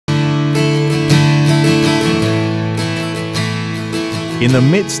In the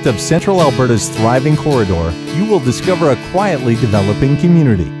midst of Central Alberta's thriving corridor, you will discover a quietly developing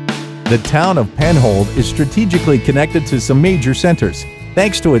community. The town of Penhold is strategically connected to some major centers,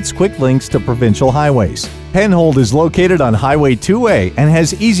 thanks to its quick links to provincial highways. Penhold is located on Highway 2A and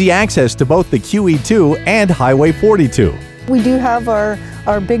has easy access to both the QE2 and Highway 42. We do have our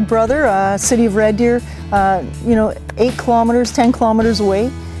big brother, City of Red Deer, 8 kilometers, 10 kilometers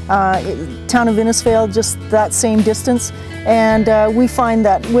away. Town of Innisfail, just that same distance. And we find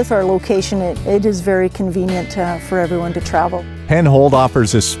that with our location, it is very convenient for everyone to travel. Penhold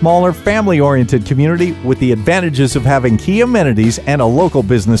offers a smaller, family-oriented community with the advantages of having key amenities and a local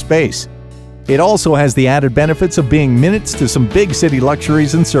business base. It also has the added benefits of being minutes to some big city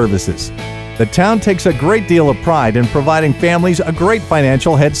luxuries and services. The town takes a great deal of pride in providing families a great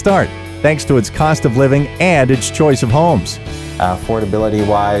financial head start, thanks to its cost of living and its choice of homes.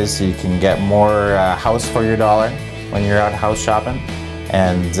 Affordability-wise, you can get more house for your dollar when you're out house shopping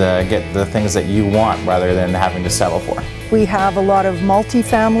and get the things that you want rather than having to settle for. We have a lot of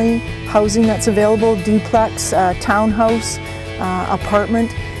multi-family housing that's available, duplex, townhouse,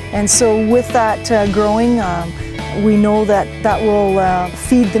 apartment, and so with that growing, we know that will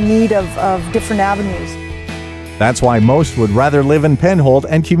feed the need of different avenues. That's why most would rather live in Penhold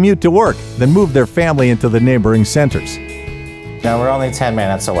and commute to work than move their family into the neighboring centers. Now, we're only 10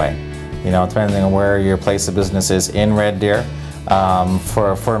 minutes away, depending on where your place of business is in Red Deer.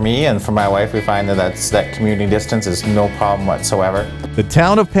 For me and for my wife, we find that commuting distance is no problem whatsoever. The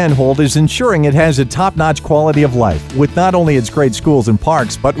town of Penhold is ensuring it has a top-notch quality of life with not only its great schools and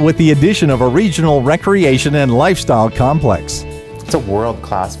parks, but with the addition of a regional recreation and lifestyle complex. It's a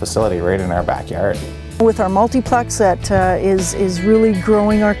world-class facility right in our backyard. With our multiplex that is really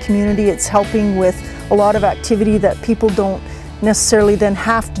growing our community, it's helping with a lot of activity that people don't necessarily then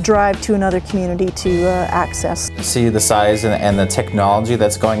have to drive to another community to access. See the size and the technology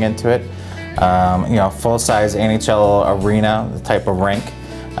that's going into it. Full-size NHL arena, the type of rink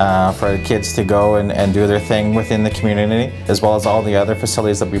for the kids to go and do their thing within the community, as well as all the other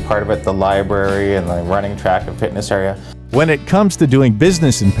facilities that will be part of it, the library and the running track and fitness area. When it comes to doing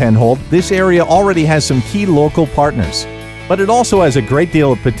business in Penhold, this area already has some key local partners. But it also has a great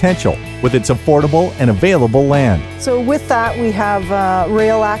deal of potential with its affordable and available land. So with that, we have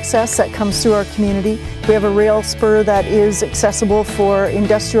rail access that comes through our community. We have a rail spur that is accessible for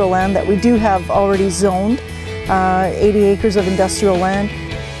industrial land that we do have already zoned, 80 acres of industrial land.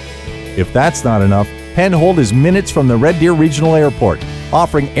 If that's not enough, Penhold is minutes from the Red Deer Regional Airport,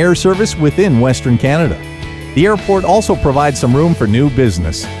 offering air service within Western Canada. The airport also provides some room for new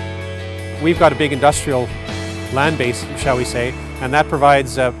business. We've got a big industrial land base, shall we say, and that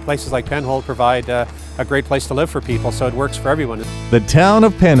provides, places like Penhold provide a great place to live for people, so it works for everyone. The town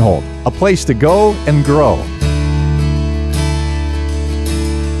of Penhold, a place to go and grow.